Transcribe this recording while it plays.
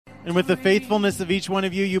And with the faithfulness of each one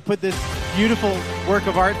of you, you put this beautiful work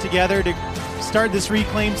of art together to start this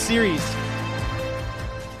ReClaimed series.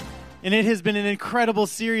 And it has been an incredible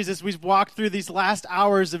series as we've walked through these last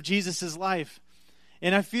hours of Jesus' life.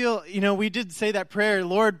 And I feel, we did say that prayer,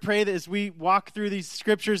 Lord, pray that as we walk through these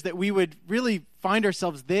scriptures that we would really find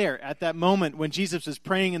ourselves there at that moment when Jesus was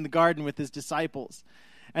praying in the garden with his disciples.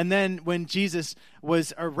 And then when Jesus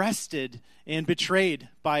was arrested and betrayed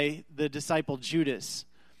by the disciple Judas.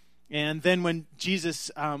 And then when Jesus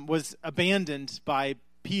was abandoned by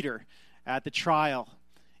Peter at the trial.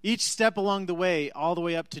 Each step along the way, all the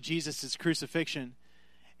way up to Jesus' crucifixion.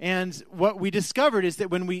 And what we discovered is that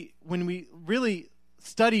when we really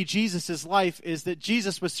study Jesus' life is that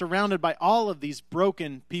Jesus was surrounded by all of these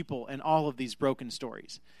broken people and all of these broken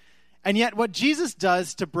stories. And yet what Jesus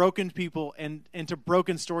does to broken people and to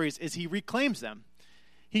broken stories is he reclaims them.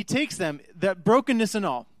 He takes them, that brokenness and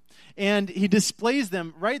all, and he displays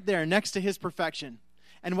them right there next to his perfection.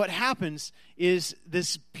 And what happens is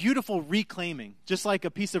this beautiful reclaiming, just like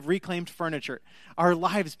a piece of reclaimed furniture. Our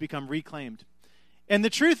lives become reclaimed. And the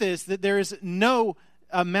truth is that there is no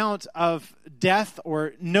amount of death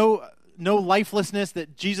or no lifelessness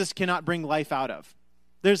that Jesus cannot bring life out of.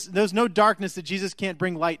 There's no darkness that Jesus can't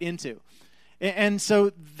bring light into. And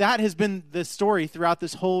so that has been the story throughout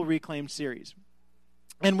this whole ReClaimed series.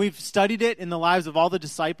 And we've studied it in the lives of all the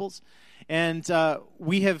disciples. And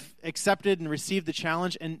we have accepted and received the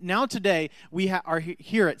challenge. And now today, we are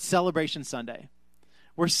here at Celebration Sunday.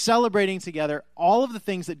 We're celebrating together all of the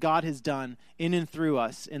things that God has done in and through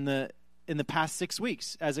us in the past 6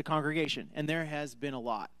 weeks as a congregation. And there has been a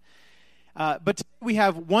lot. But today we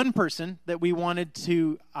have one person that we wanted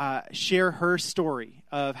to share her story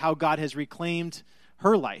of how God has reclaimed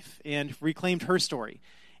her life and reclaimed her story.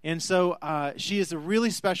 And so she is a really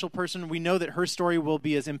special person. We know that her story will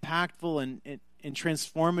be as impactful and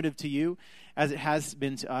transformative to you as it has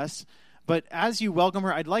been to us. But as you welcome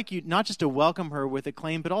her, I'd like you not just to welcome her with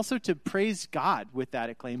acclaim, but also to praise God with that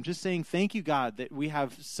acclaim. Just saying, thank you, God, that we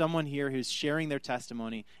have someone here who's sharing their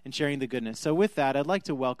testimony and sharing the goodness. So with that, I'd like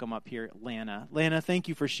to welcome up here Lana. Lana, thank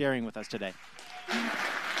you for sharing with us today. Thank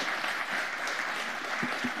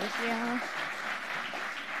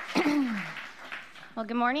you. Well,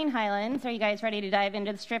 good morning, Highlands. Are you guys ready to dive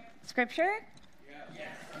into the scripture? Yes.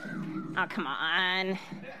 Oh, come on.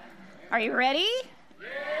 Are you ready? Yes.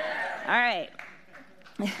 All right.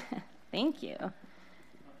 Thank you. All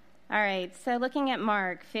right, so looking at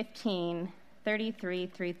Mark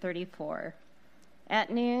 15:33 through 34. At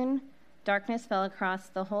noon, darkness fell across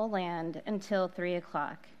the whole land until 3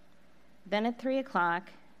 o'clock. Then at 3 o'clock,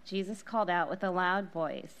 Jesus called out with a loud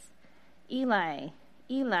voice, Eli,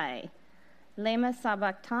 Eli, lema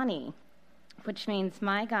sabachthani, which means,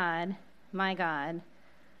 my God,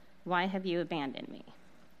 why have you abandoned me?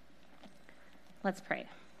 Let's pray.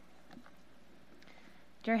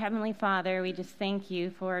 Dear Heavenly Father, we just thank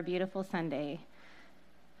you for a beautiful Sunday.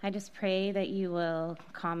 I just pray that you will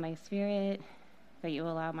calm my spirit, that you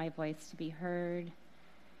will allow my voice to be heard,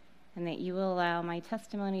 and that you will allow my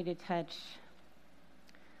testimony to touch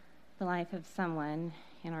the life of someone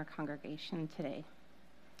in our congregation today.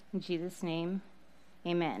 In Jesus' name,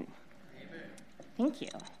 amen. Amen. Thank you.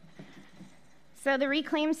 So the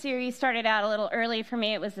ReClaimed series started out a little early for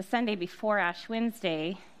me. It was the Sunday before Ash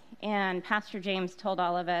Wednesday, and Pastor James told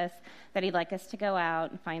all of us that he'd like us to go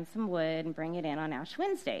out and find some wood and bring it in on Ash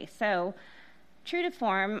Wednesday. So true to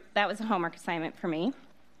form, that was a homework assignment for me,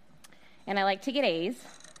 and I like to get A's.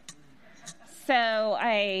 So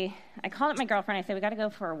I called up my girlfriend. I said, we got to go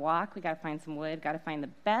for a walk. We got to find some wood, got to find the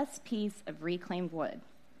best piece of reclaimed wood.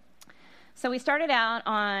 So we started out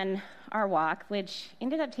on our walk, which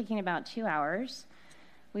ended up taking about 2 hours.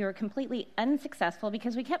 We were completely unsuccessful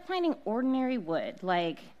because we kept finding ordinary wood.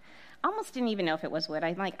 Like, almost didn't even know if it was wood.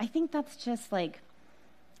 I'm like, I think that's just like,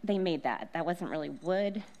 they made that. That wasn't really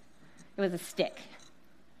wood. It was a stick.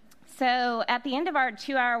 So at the end of our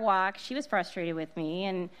 2-hour walk, she was frustrated with me,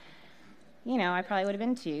 and, I probably would have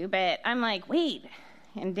been too, but I'm like, wait.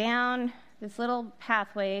 And down this little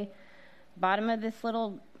pathway, bottom of this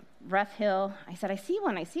little rough hill, I said, I see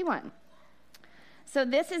one. So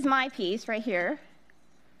this is my piece right here.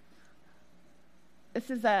 This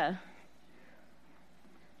is a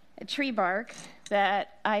tree bark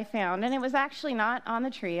that I found, and it was actually not on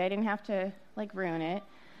the tree. I didn't have to, ruin it.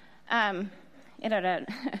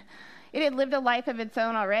 It had lived a life of its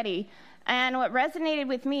own already. And what resonated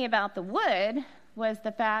with me about the wood was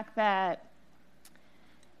the fact that,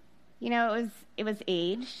 it was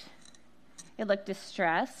aged. It looked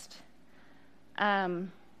distressed. It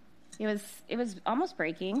was almost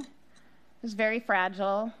breaking. It was very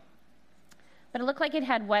fragile. but it looked like it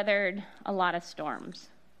had weathered a lot of storms.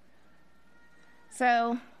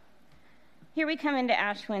 So here we come into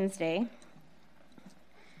Ash Wednesday,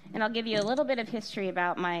 and I'll give you a little bit of history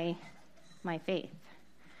about my faith.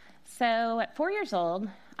 So at 4 years old,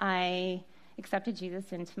 I accepted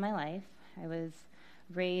Jesus into my life. I was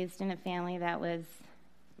raised in a family that was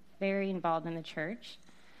very involved in the church.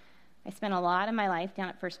 I spent a lot of my life down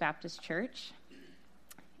at First Baptist Church.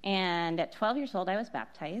 And at 12 years old, I was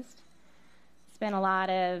baptized. Spent a lot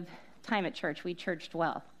of time at church. We churched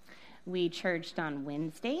well. We churched on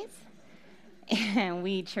Wednesdays, and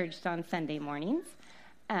we churched on Sunday mornings.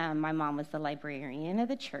 My mom was the librarian of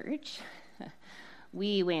the church.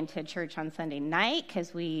 We went to church on Sunday night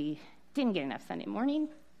because we didn't get enough Sunday morning.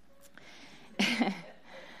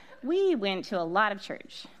 We went to a lot of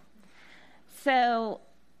church. So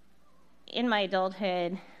in my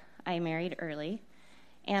adulthood, I married early,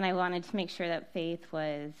 and I wanted to make sure that faith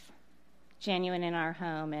was genuine in our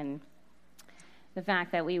home and the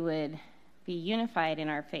fact that we would be unified in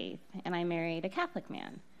our faith. And I married a Catholic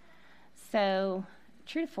man. So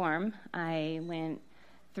true to form, I went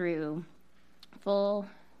through full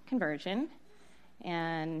conversion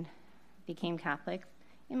and became Catholic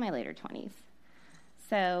in my later 20s.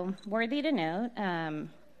 So worthy to note,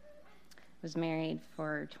 was married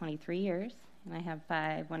for 23 years, and I have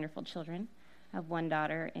 5 wonderful children. I have 1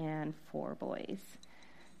 daughter and 4 boys.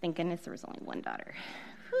 Thank goodness there was only 1 daughter.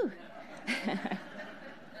 Whew.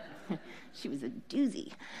 She was a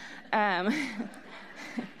doozy. But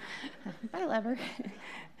I love her.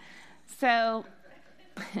 So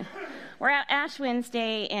we're at Ash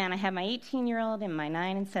Wednesday, and I have my 18-year-old and my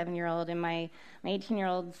 9 and 7-year-old, and my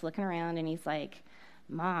 18-year-old's looking around, and he's like,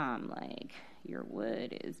 "Mom, like, your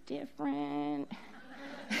wood is different."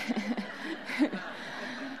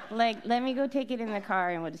 Like, let me go take it in the car,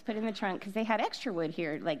 and we'll just put it in the trunk, because they had extra wood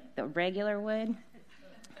here, like the regular wood.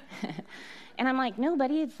 And I'm like, "No,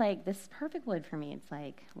 buddy, it's like, this is perfect wood for me. It's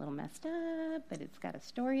like a little messed up, but it's got a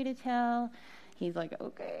story to tell." He's like,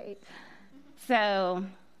 "Okay." So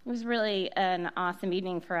it was really an awesome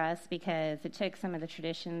evening for us, because it took some of the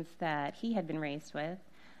traditions that he had been raised with.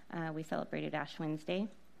 We celebrated Ash Wednesday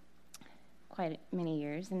quite many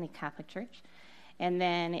years in the Catholic Church. And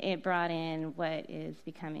then it brought in what is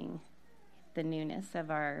becoming the newness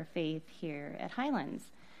of our faith here at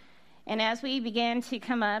Highlands. And as we began to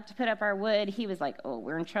come up to put up our wood, he was like, "Oh,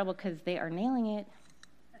 we're in trouble because they are nailing it.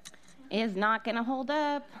 It is not going to hold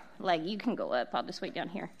up. Like, you can go up. I'll just wait down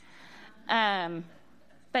here."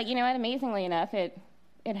 But you know what? Amazingly enough, it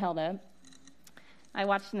held up. I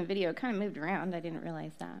watched in the video. It kind of moved around. I didn't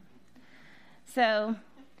realize that. So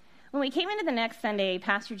when we came into the next Sunday,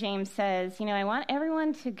 Pastor James says, "I want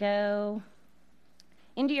everyone to go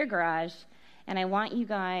into your garage, and I want you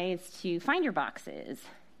guys to find your boxes.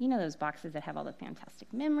 You know, those boxes that have all the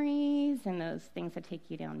fantastic memories and those things that take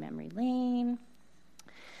you down memory lane."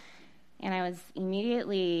 And I was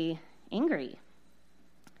immediately angry.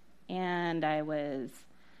 And I was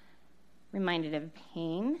reminded of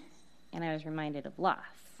pain, and I was reminded of loss.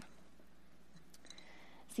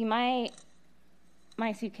 See, my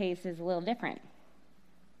suitcase is a little different.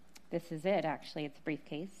 This is it, actually. It's a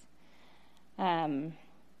briefcase. I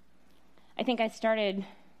think I started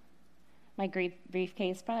my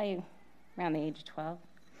briefcase probably around the age of 12.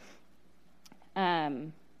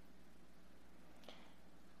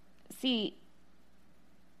 See,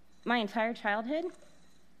 my entire childhood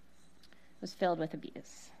was filled with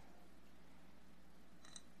abuse.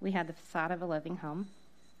 We had the facade of a loving home,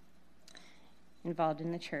 involved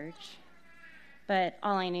in the church, but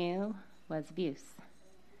all I knew was abuse.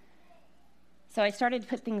 So I started to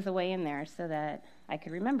put things away in there so that I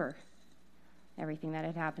could remember everything that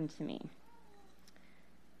had happened to me.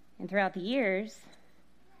 And throughout the years,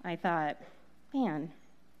 I thought, man,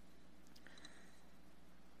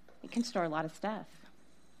 it can store a lot of stuff.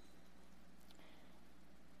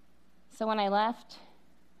 So when I left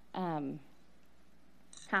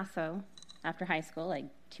Paso after high school, like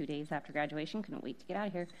 2 days after graduation, couldn't wait to get out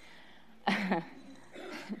of here,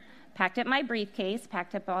 packed up my briefcase,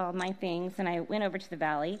 packed up all my things, and I went over to the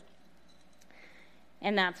valley.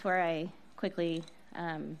 And that's where I quickly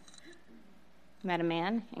met a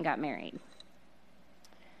man and got married.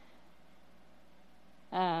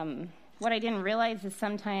 What I didn't realize is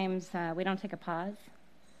sometimes we don't take a pause.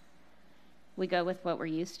 We go with what we're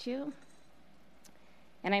used to.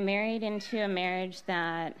 And I married into a marriage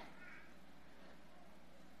that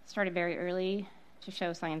started very early to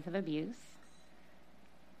show signs of abuse.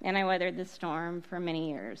 And I weathered the storm for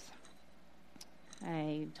many years.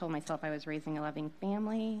 I told myself I was raising a loving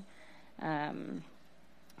family,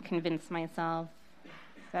 convinced myself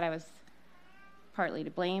that I was partly to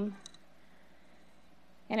blame.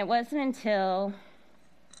 And it wasn't until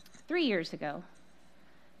 3 years ago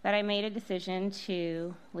that I made a decision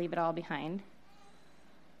to leave it all behind.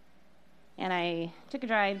 And I took a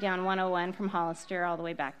drive down 101 from Hollister all the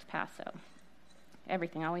way back to Paso.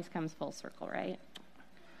 Everything always comes full circle, right?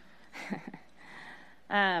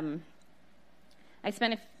 I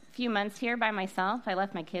spent a few months here by myself. I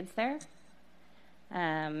left my kids there.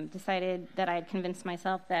 Decided that I had convinced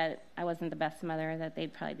myself that I wasn't the best mother, that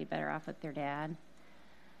they'd probably be better off with their dad.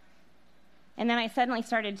 And then I suddenly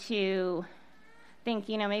started to think,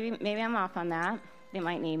 maybe I'm off on that. They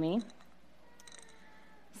might need me.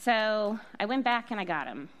 So I went back and I got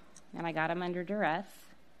him. And I got him under duress.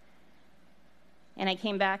 And I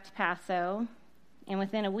came back to Paso. And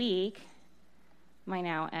within a week, my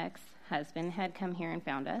now ex-husband had come here and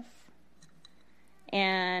found us.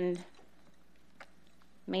 And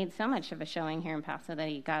made so much of a showing here in Paso that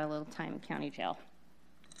he got a little time in county jail.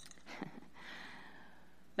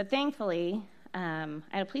 But thankfully, I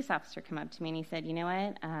had a police officer come up to me and he said, you know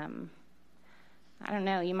what, I don't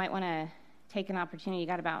know, you might want to take an opportunity. You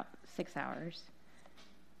got about 6 hours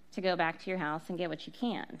to go back to your house and get what you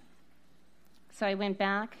can. So I went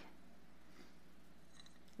back,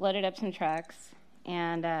 loaded up some trucks,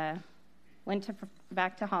 and went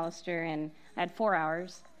back to Hollister, and I had 4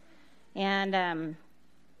 hours. And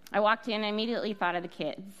I walked in and immediately thought of the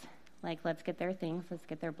kids. Like, let's get their things. Let's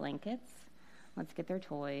get their blankets. Let's get their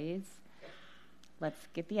toys. Let's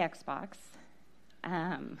get the Xbox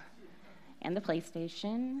and the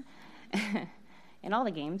PlayStation and all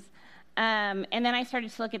the games. And then I started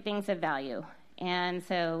to look at things of value. And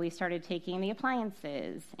so we started taking the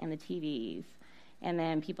appliances and the TVs. And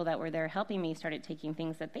then people that were there helping me started taking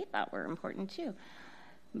things that they thought were important too.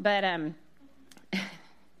 But,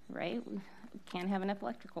 right? We can't have enough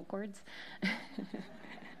electrical cords.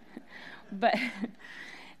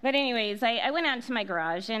 But anyways, I went out into my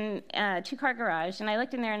garage, and two-car garage, and I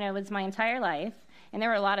looked in there, and it was my entire life. And there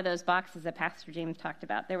were a lot of those boxes that Pastor James talked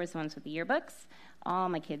about. There was ones with the yearbooks, all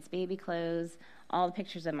my kids' baby clothes, all the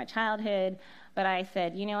pictures of my childhood. But I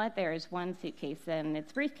said, you know what, there is one suitcase, and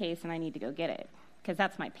it's a briefcase, and I need to go get it, because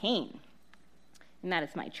that's my pain, and that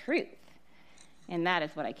is my truth, and that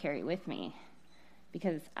is what I carry with me,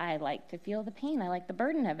 because I like to feel the pain. I like the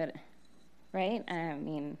burden of it, right? I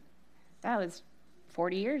mean, that was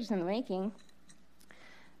 40 years in the making.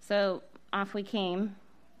 So off we came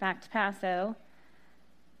back to Paso,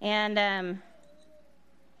 and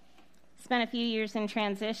spent a few years in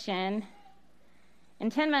transition.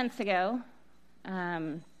 And 10 months ago,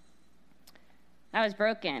 I was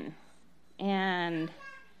broken, and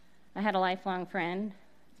I had a lifelong friend.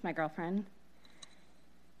 It's my girlfriend.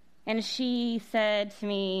 And she said to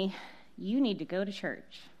me, you need to go to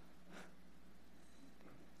church.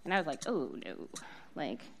 And I was like, oh, no.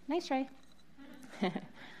 Like, nice try.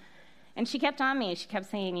 And she kept on me. She kept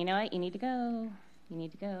saying, you know what, you need to go. You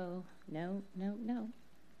need to go. No, no, no.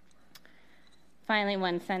 Finally,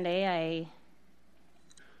 one Sunday,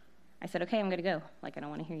 I said, okay, I'm going to go. Like, I don't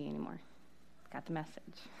want to hear you anymore. Got the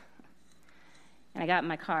message. And I got in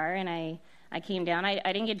my car, and I came down. I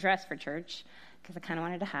didn't get dressed for church because I kind of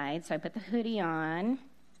wanted to hide. So I put the hoodie on,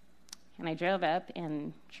 and I drove up,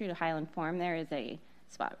 and true to Highland form, there is a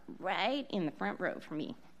spot right in the front row for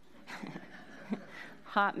me.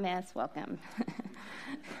 Hot mess, welcome.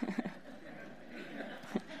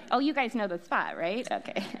 Oh, you guys know the spot, right?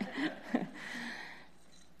 Okay.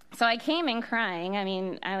 So I came in crying. I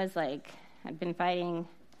mean, I was like, I'd been fighting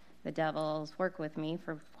the devil's work with me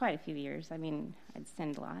for quite a few years. I mean, I'd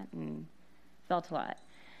sinned a lot and felt a lot.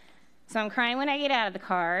 So I'm crying when I get out of the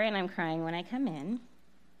car, and I'm crying when I come in.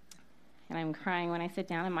 And I'm crying when I sit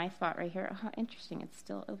down in my spot right here. Oh, interesting. It's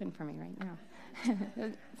still open for me right now.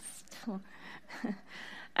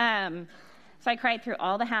 So I cried through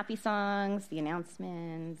all the happy songs, the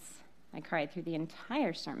announcements. I cried through the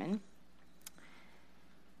entire sermon.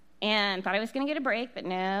 And thought I was going to get a break, but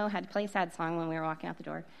no, had to play a sad song when we were walking out the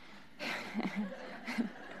door.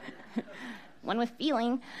 One with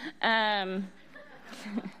feeling. And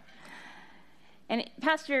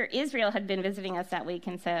Pastor Israel had been visiting us that week,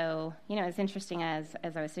 and so, it's interesting as I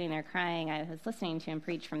was sitting there crying, I was listening to him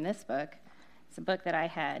preach from this book. It's a book that I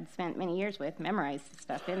had spent many years with, memorized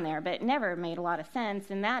stuff in there, but it never made a lot of sense.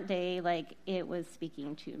 And that day, it was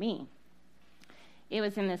speaking to me. It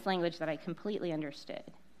was in this language that I completely understood.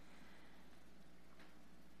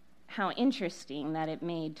 How interesting that it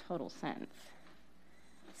made total sense.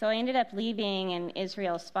 So I ended up leaving, and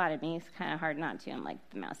Israel spotted me. It's kind of hard not to. I'm like,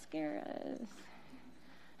 the mascaras.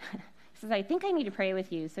 He says, I think I need to pray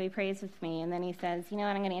with you. So he prays with me, and then he says, you know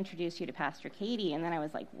what, I'm going to introduce you to Pastor Katie. And then I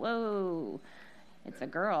was like, whoa, It's a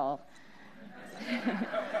girl.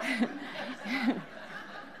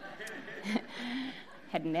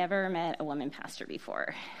 Had never met a woman pastor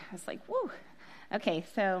before. I was like, woo. Okay,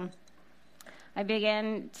 so I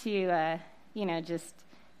began to, just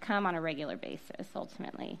come on a regular basis,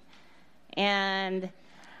 ultimately. And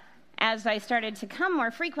as I started to come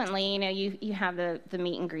more frequently, you have the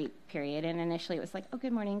meet and greet period. And initially it was like, oh,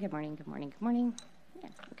 good morning, good morning, good morning, good morning. Yeah,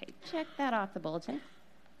 okay, check that off the bulletin.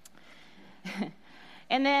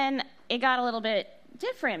 And then it got a little bit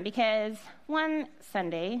different because one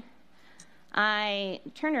Sunday I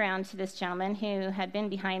turned around to this gentleman who had been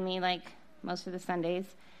behind me like most of the Sundays,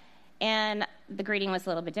 and the greeting was a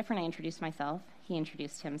little bit different. I introduced myself. He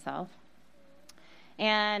introduced himself.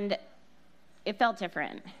 And it felt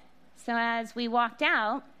different. So as we walked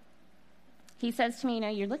out, he says to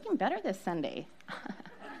me, you're looking better this Sunday.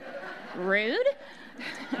 Rude?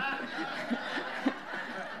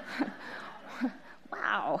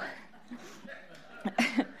 Wow.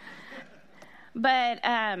 But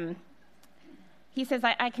he says,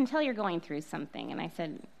 I can tell you're going through something. And I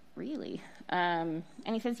said, really? And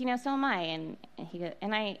he says, so am I. And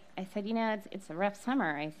I said, it's a rough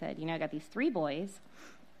summer. I said, I got these 3 boys,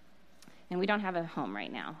 and we don't have a home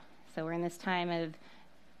right now. So we're in this time of,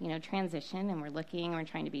 transition, and we're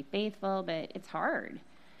trying to be faithful, but it's hard.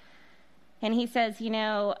 And he says,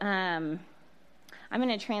 I'm going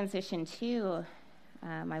to transition too.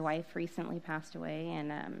 My wife recently passed away,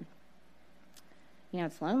 and,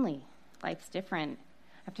 it's lonely. Life's different.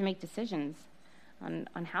 I have to make decisions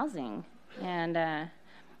on housing. And I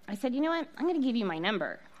said, you know what? I'm going to give you my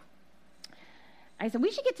number. I said,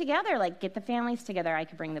 we should get together, get the families together. I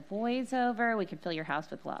could bring the boys over. We could fill your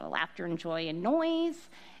house with a lot of laughter and joy and noise.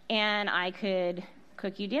 And I could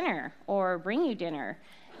cook you dinner or bring you dinner.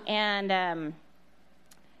 And,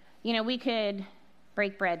 we could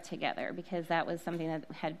break bread together because that was something that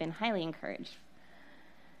had been highly encouraged.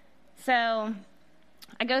 So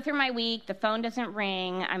I go through my week. The phone doesn't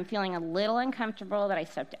ring. I'm feeling a little uncomfortable that I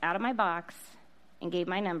stepped out of my box and gave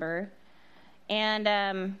my number. And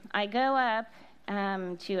I go up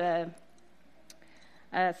to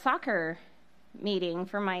a soccer meeting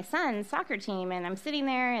for my son's soccer team, and I'm sitting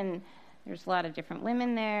there, and there's a lot of different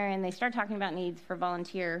women there, and they start talking about needs for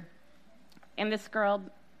volunteer. And this girl,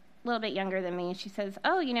 a little bit younger than me, she says,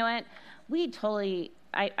 oh, you know what?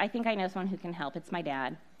 I think I know someone who can help. It's my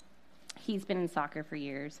dad. He's been in soccer for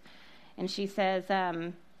years. And she says,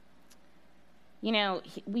 we're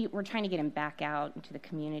trying to get him back out into the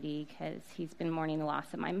community because he's been mourning the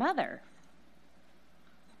loss of my mother.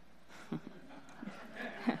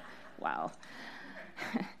 Wow.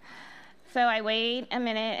 So I wait a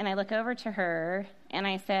minute, and I look over to her, and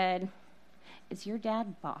I said, is your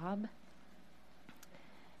dad Bob?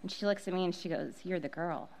 And she looks at me, and she goes, you're the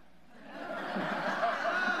girl.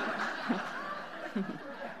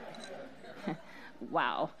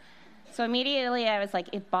 Wow. So immediately I was like,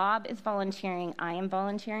 if Bob is volunteering, I am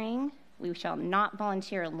volunteering. We shall not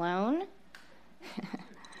volunteer alone.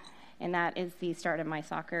 And that is the start of my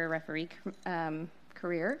soccer referee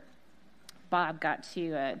career. Bob got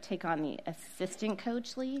to take on the assistant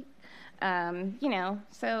coach league.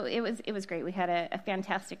 So it was great. We had a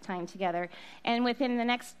fantastic time together. And within the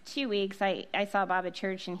next 2 weeks, I saw Bob at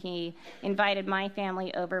church, and he invited my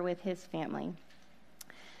family over with his family.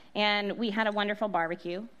 And we had a wonderful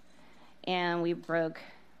barbecue, and we broke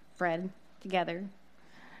bread together.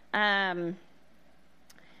 And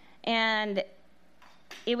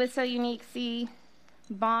it was so unique. See,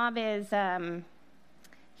 Bob is,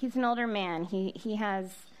 he's an older man. He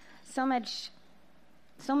has so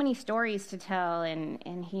many stories to tell,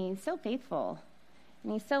 and he's so faithful,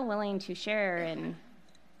 and he's so willing to share. And,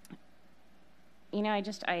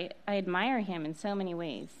 I admire him in so many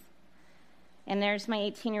ways. And there's my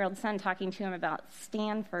 18-year-old son talking to him about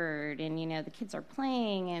Stanford, and, the kids are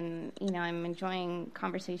playing, and, I'm enjoying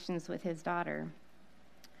conversations with his daughter.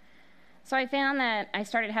 So I found that I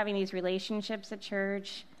started having these relationships at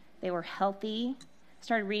church. They were healthy.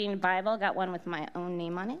 Started reading the Bible, got one with my own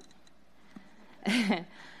name on it.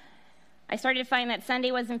 I started to find that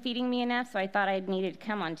Sunday wasn't feeding me enough, so I thought I needed to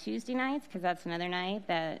come on Tuesday nights, because that's another night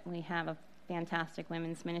that we have a fantastic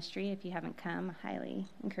women's ministry. If you haven't come, I highly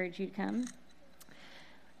encourage you to come.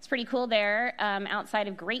 It's pretty cool there. Outside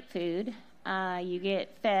of great food, you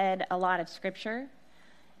get fed a lot of scripture,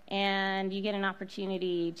 and you get an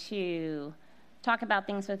opportunity to talk about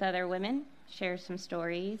things with other women, share some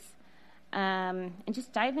stories, and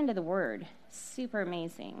just dive into the Word. Super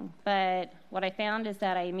amazing. But what I found is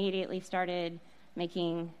that I immediately started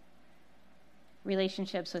making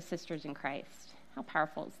relationships with sisters in Christ. How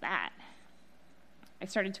powerful is that? I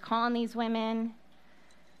started to call on these women.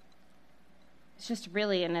 it's just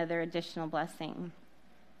really another additional blessing.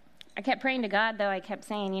 I kept praying to God, though. I kept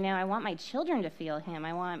saying, I want my children to feel him.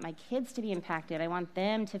 I want my kids to be impacted. I want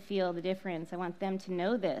them to feel the difference. I want them to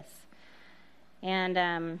know this. And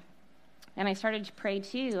I started to pray,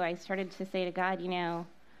 too. I started to say to God,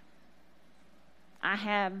 I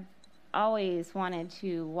have always wanted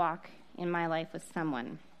to walk in my life with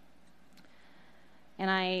someone. And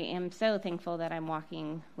I am so thankful that I'm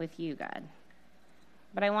walking with you, God.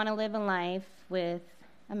 But I want to live a life with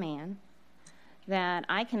a man that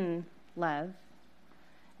I can love,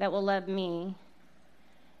 that will love me,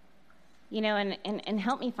 and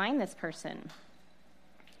help me find this person.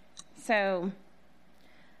 So,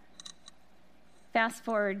 fast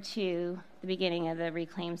forward to the beginning of the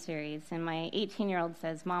ReClaimed series, and my 18-year-old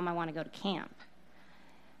says, Mom, I want to go to camp.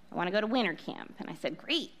 I want to go to winter camp. And I said,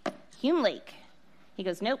 great, Hume Lake. He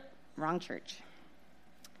goes, nope, wrong church.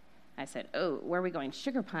 I said, oh, where are we going?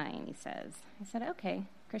 Sugar Pine, he says. I said, okay,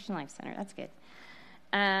 Christian Life Center, that's good.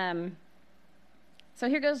 So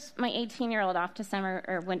here goes my 18-year-old off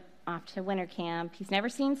to winter camp. He's never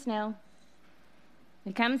seen snow.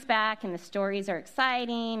 He comes back, and the stories are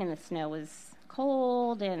exciting, and the snow was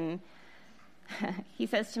cold, and he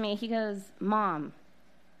says to me, he goes, Mom,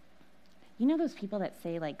 those people that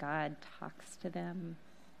say, like, God talks to them,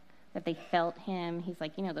 that they felt him? He's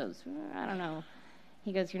like, those, I don't know.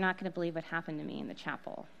 He goes, you're not going to believe what happened to me in the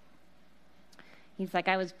chapel. He's like,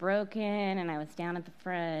 I was broken, and I was down at the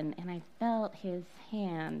front, and I felt his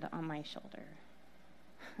hand on my shoulder.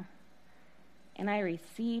 And I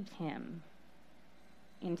received him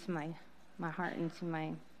into my heart, into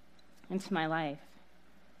my life.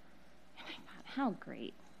 And I thought, how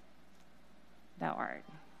great thou art.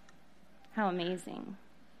 How amazing.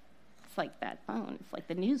 It's like that phone. It's like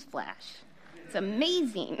the news flash. It's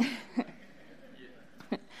amazing.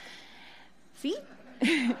 See?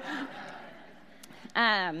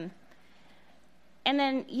 And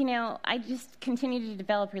then, I just continue to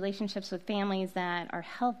develop relationships with families that are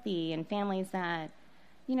healthy and families that,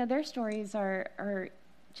 their stories are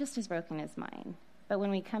just as broken as mine. But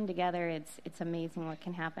when we come together, it's amazing what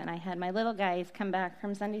can happen. I had my little guys come back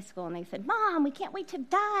from Sunday school, and they said, Mom, we can't wait to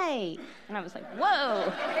die. And I was like,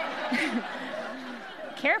 whoa.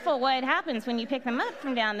 Careful what happens when you pick them up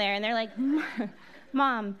from down there. And they're like,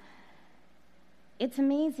 Mom, it's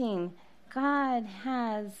amazing. God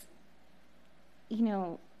has,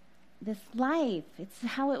 this life. It's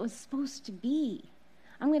how it was supposed to be.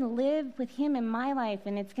 I'm going to live with him in my life,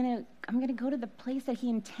 and I'm going to go to the place that he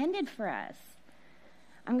intended for us.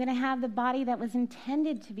 I'm going to have the body that was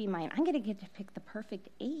intended to be mine. I'm going to get to pick the perfect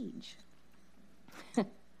age.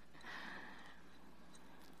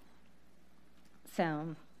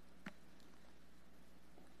 So,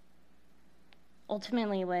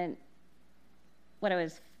 ultimately, what I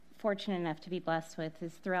was fortunate enough to be blessed with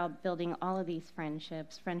is throughout building all of these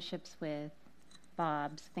friendships with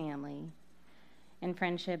Bob's family, and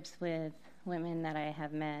friendships with women that I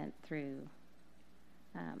have met through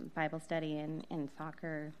Bible study and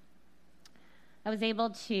soccer. I was able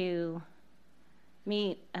to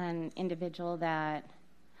meet an individual that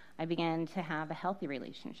I began to have a healthy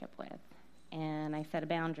relationship with, and I set a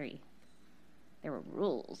boundary. There were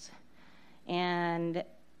rules. And,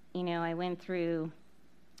 I went through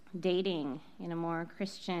dating in a more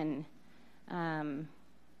Christian,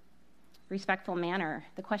 respectful manner.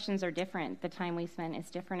 The questions are different. The time we spent is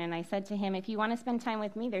different. And I said to him, if you want to spend time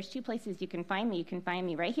with me, there's two places you can find me. You can find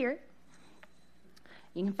me right here.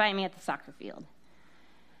 You can find me at the soccer field.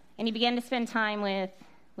 And he began to spend time with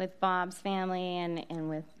Bob's family and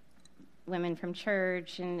with women from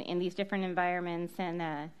church and in these different environments.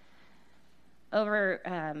 And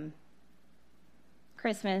over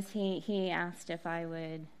Christmas, he asked if I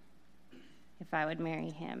would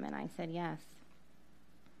marry him, and I said yes.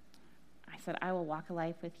 I said, I will walk a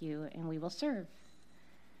life with you, and we will serve,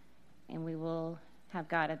 and we will have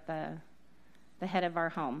God at the head of our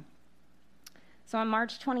home. So on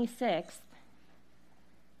March 26th,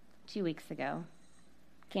 2 weeks ago,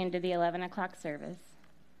 came to the 11 o'clock service,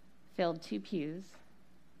 filled 2 pews,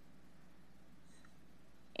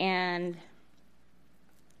 and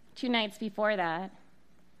 2 nights before that,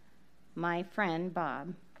 my friend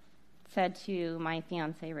Bob said to my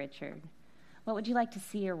fiance Richard, what would you like to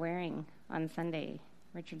see her wearing on Sunday?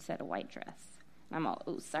 Richard said a white dress. I'm all,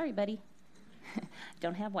 oh, sorry, buddy.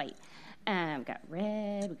 Don't have white. We've got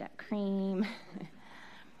red, we've got cream.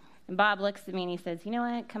 And Bob looks at me and he says, you know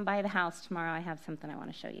what, come by the house tomorrow. I have something I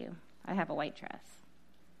want to show you. I have a white dress.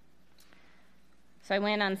 So I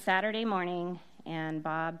went on Saturday morning, and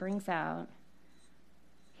Bob brings out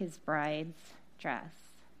his bride's dress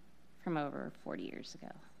from over 40 years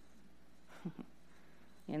ago.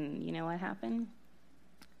 And you know what happened?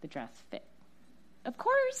 The dress fit. Of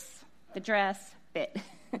course, the dress fit.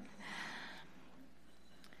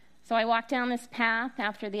 So I walked down this path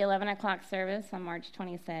after the 11 o'clock service on March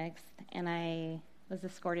 26th, and I was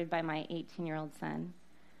escorted by my 18-year-old son,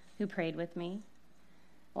 who prayed with me.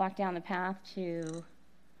 Walked down the path to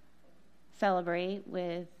celebrate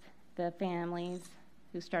with the families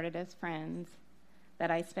who started as friends that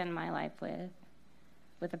I spend my life with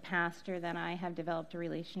a pastor that I have developed a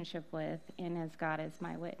relationship with, and as God is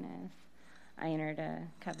my witness, I entered a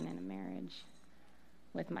covenant of marriage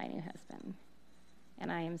with my new husband. And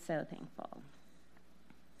I am so thankful.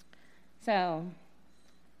 So,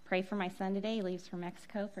 pray for my son today. He leaves for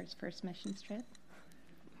Mexico for his first missions trip.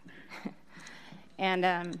 And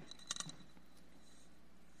I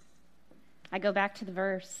go back to the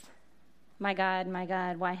verse, my God,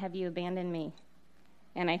 why have you abandoned me?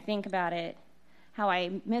 And I think about it, how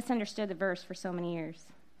I misunderstood the verse for so many years.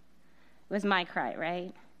 It was my cry,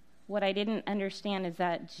 right? What I didn't understand is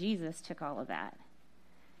that Jesus took all of that.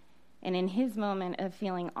 And in his moment of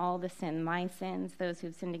feeling all the sin, my sins, those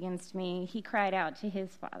who've sinned against me, he cried out to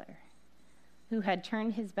his Father, who had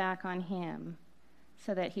turned his back on him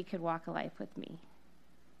so that he could walk a life with me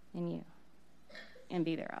and you and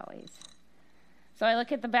be there always. So I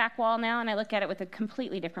look at the back wall now, and I look at it with a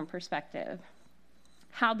completely different perspective.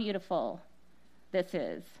 How beautiful this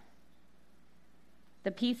is.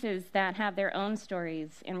 The pieces that have their own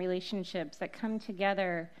stories and relationships that come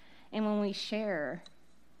together, and when we share,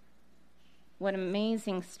 what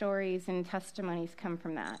amazing stories and testimonies come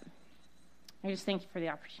from that. I just thank you for the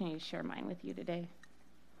opportunity to share mine with you today.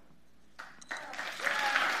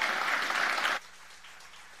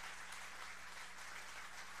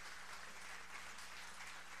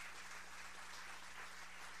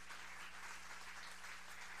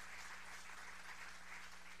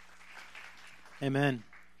 Amen.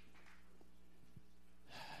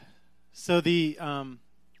 So the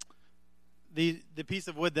piece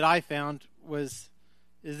of wood that I found is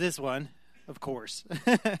this one, of course,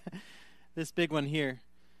 this big one here,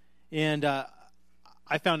 and I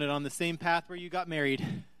found it on the same path where you got married,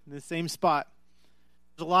 in the same spot.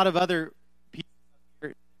 There's a lot of other pieces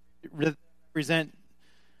here that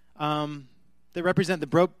represent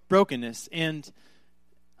the brokenness, and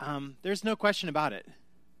there's no question about it.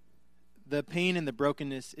 The pain and the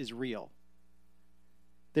brokenness is real.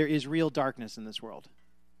 There is real darkness in this world.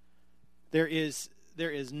 There is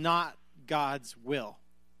not God's will.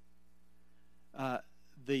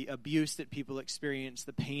 The abuse that people experience,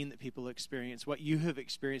 the pain that people experience, what you have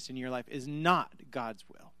experienced in your life is not God's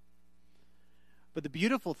will. But the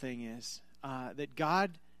beautiful thing is that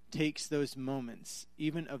God takes those moments,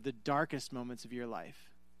 even of the darkest moments of your life,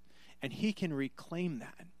 and he can reclaim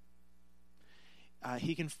that.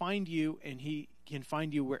 He can find you, and he can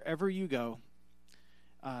find you wherever you go.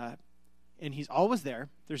 And he's always there.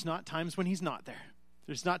 There's not times when he's not there.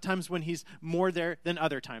 There's not times when he's more there than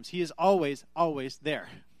other times. He is always, always there.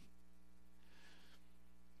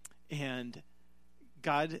 And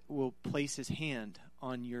God will place his hand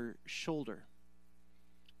on your shoulder.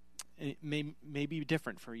 And it may be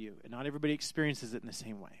different for you, and not everybody experiences it in the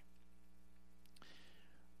same way.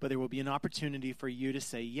 But there will be an opportunity for you to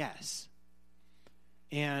say yes.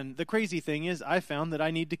 And the crazy thing is, I found that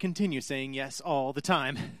I need to continue saying yes all the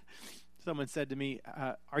time. Someone said to me,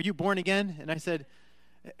 are you born again? And I said,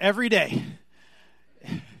 every day.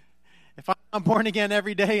 If I'm not born again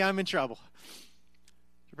every day, I'm in trouble.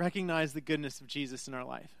 Recognize the goodness of Jesus in our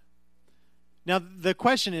life. Now, the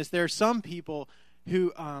question is, there are some people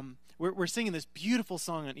who, we're singing this beautiful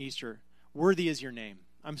song on Easter, Worthy is Your Name.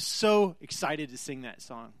 I'm so excited to sing that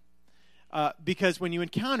song. Because when you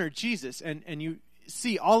encounter Jesus and you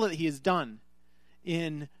see all that he has done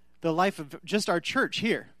in the life of just our church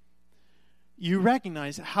here, you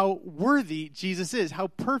recognize how worthy Jesus is, how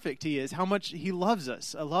perfect he is, how much he loves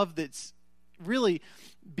us, a love that's really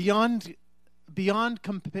beyond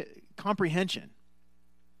comprehension.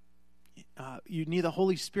 You need the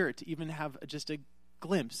Holy Spirit to even have just a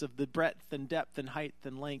glimpse of the breadth and depth and height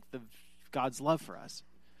and length of God's love for us.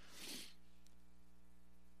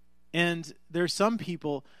 And there's some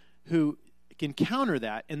people who can counter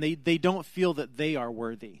that, and they don't feel that they are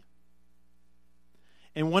worthy.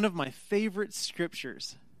 And one of my favorite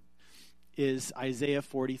scriptures is Isaiah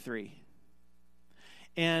 43.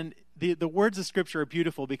 And the words of scripture are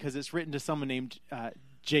beautiful because it's written to someone named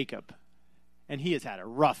Jacob. And he has had a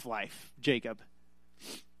rough life, Jacob.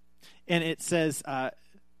 And it says,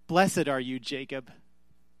 blessed are you, Jacob.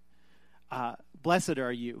 Blessed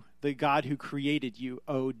are you, the God who created you,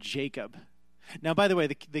 O Jacob. Now, by the way,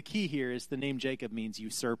 the key here is the name Jacob means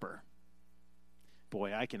usurper.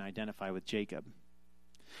 boy, I can identify with Jacob.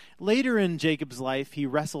 Later in Jacob's life, he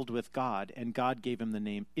wrestled with God, and God gave him the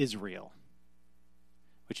name Israel,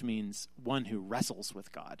 which means one who wrestles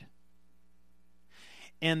with God.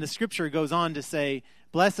 And the scripture goes on to say,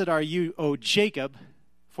 "Blessed are you, O Jacob,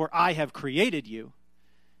 for I have created you.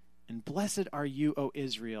 And blessed are you, O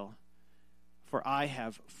Israel, for I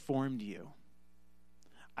have formed you.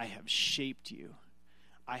 I have shaped you.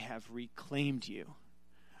 I have reclaimed you.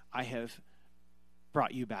 I have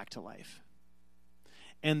brought you back to life."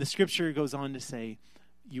 And the scripture goes on to say,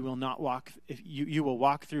 you will not walk, if you will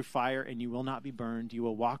walk through fire and you will not be burned. You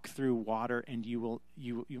will walk through water and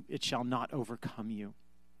it shall not overcome you.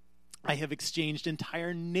 I have exchanged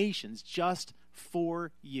entire nations just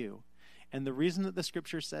for you. And the reason that the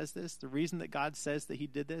scripture says this, the reason that God says that he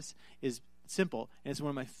did this is simple. And it's one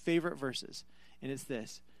of my favorite verses. And it's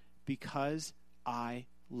this: because I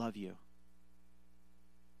love you.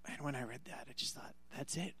 And when I read that, I just thought,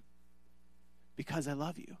 that's it. Because I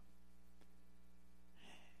love you.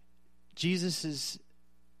 Jesus'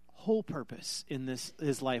 whole purpose in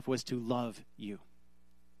his life was to love you.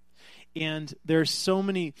 And there's so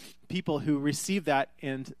many people who receive that,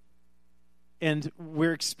 and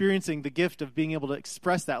we're experiencing the gift of being able to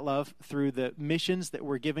express that love through the missions that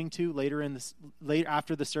we're giving to later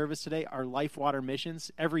after the service today, our Life Water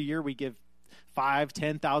missions. Every year we give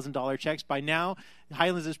 $5,000-$10,000 checks. By now,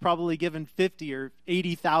 Highlands has probably given $50,000 or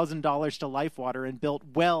 $80,000 to Life Water and built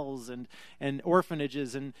wells and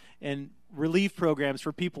orphanages and relief programs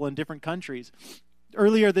for people in different countries.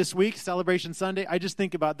 Earlier this week, Celebration Sunday, I just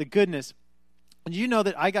think about the goodness. And you know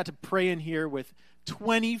that I got to pray in here with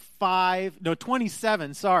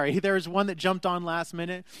 27, sorry. There was one that jumped on last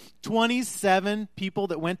minute. 27 people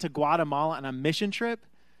that went to Guatemala on a mission trip,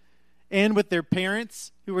 and with their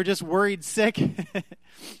parents who were just worried sick.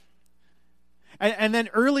 And then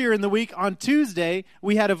earlier in the week, on Tuesday,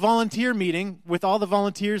 we had a volunteer meeting with all the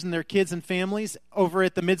volunteers and their kids and families over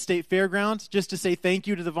at the Mid-State Fairgrounds, just to say thank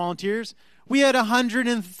you to the volunteers. We had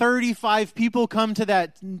 135 people come to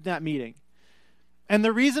that meeting. And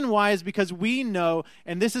the reason why is because we know,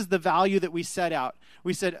 and this is the value that we set out.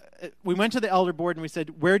 We said, we went to the elder board and we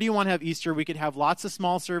said, where do you want to have Easter? We could have lots of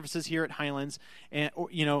small services here at Highlands, and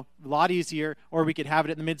a lot easier, or we could have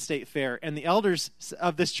it at the Mid-State Fair. And the elders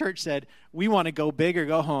of this church said, we want to go big or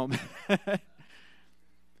go home.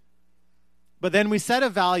 But then we set a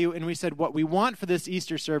value and we said, what we want for this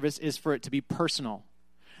Easter service is for it to be personal.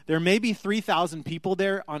 There may be 3,000 people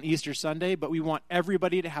there on Easter Sunday, but we want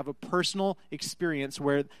everybody to have a personal experience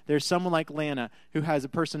where there's someone like Lana who has a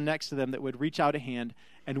person next to them that would reach out a hand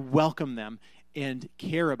and welcome them and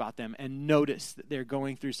care about them and notice that they're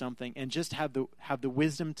going through something, and just have the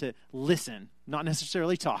wisdom to listen, not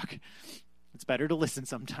necessarily talk. It's better to listen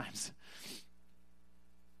sometimes.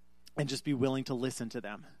 And just be willing to listen to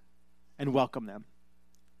them and welcome them.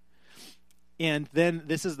 And then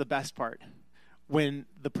this is the best part. When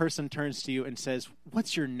the person turns to you and says,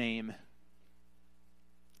 "What's your name?"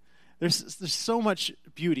 There's so much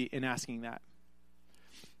beauty in asking that.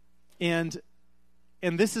 And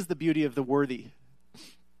this is the beauty of the worthy.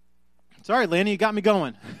 Sorry, Lana, you got me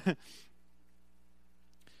going.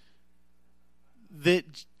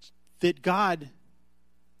 that God,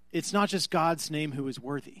 it's not just God's name who is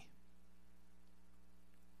worthy.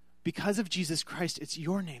 Because of Jesus Christ, it's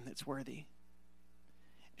your name that's worthy.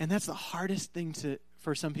 And that's the hardest thing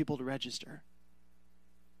for some people to register.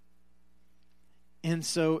 And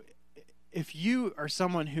so if you are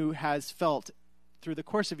someone who has felt through the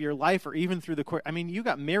course of your life, or even through the course, you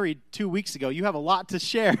got married 2 weeks ago. You have a lot to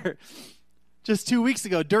share. Just 2 weeks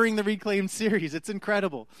ago during the ReClaimed series. It's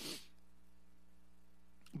incredible.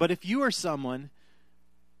 But if you are someone,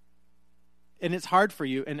 and it's hard for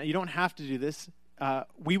you, and you don't have to do this,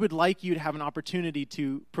 we would like you to have an opportunity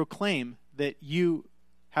to proclaim that you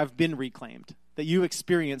have been reclaimed, that you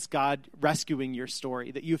experienced God rescuing your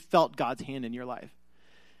story, that you felt God's hand in your life.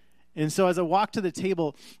 And so as I walk to the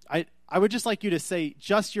table, I would just like you to say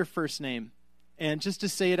just your first name, and just to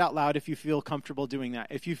say it out loud if you feel comfortable doing that,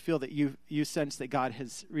 if you feel that you sense that God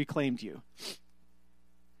has reclaimed you.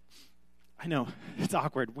 I know, it's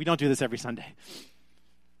awkward. We don't do this every Sunday.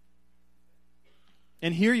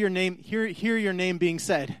 And hear your name being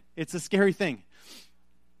said. It's a scary thing.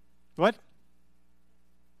 What?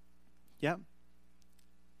 Yep.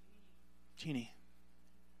 Jeannie.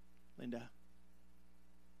 Linda.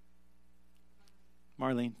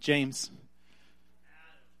 Marlene. James.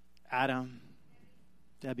 Adam.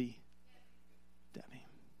 Debbie.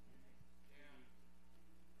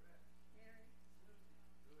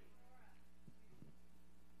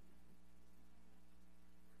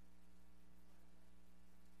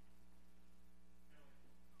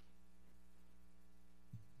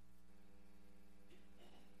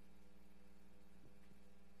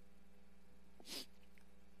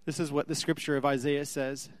 This is what the scripture of Isaiah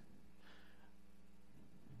says.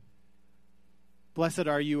 Blessed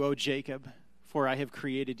are you, O Jacob, for I have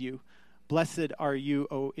created you. Blessed are you,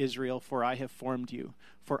 O Israel, for I have formed you.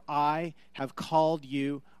 For I have called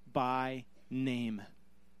you by name.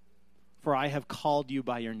 For I have called you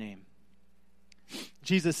by your name.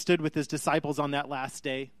 Jesus stood with his disciples on that last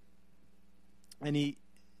day, and the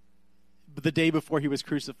day before he was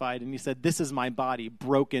crucified, and he said, "This is my body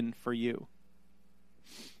broken for you.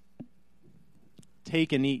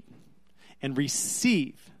 Take and eat and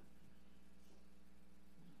receive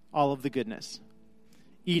all of the goodness.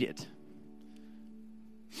 Eat it."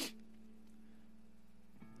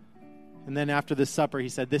 And then after the supper, he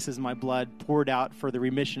said, "This is my blood poured out for the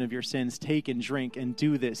remission of your sins. Take and drink and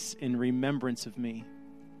do this in remembrance of me.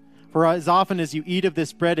 For as often as you eat of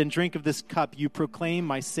this bread and drink of this cup, you proclaim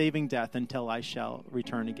my saving death until I shall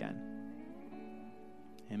return again."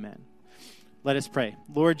 Amen. Let us pray.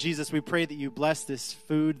 Lord Jesus, we pray that you bless this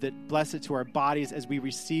food, that bless it to our bodies as we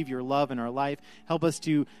receive your love in our life. Help us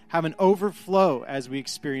to have an overflow as we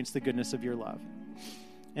experience the goodness of your love.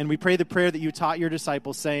 And we pray the prayer that you taught your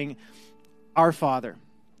disciples, saying, "Our Father,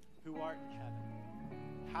 who art in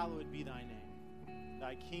heaven, hallowed be thy name.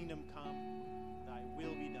 Thy kingdom come, thy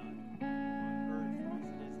will be done, on earth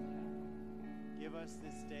as it is in heaven. Give us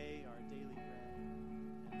this day our daily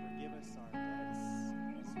bread, and forgive us our debts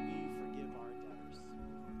as we forgive our debtors.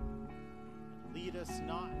 And lead us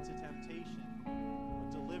not into temptation,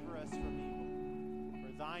 but deliver us from evil.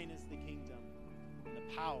 For thine is the kingdom, and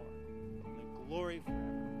the power, and the glory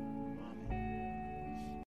forever.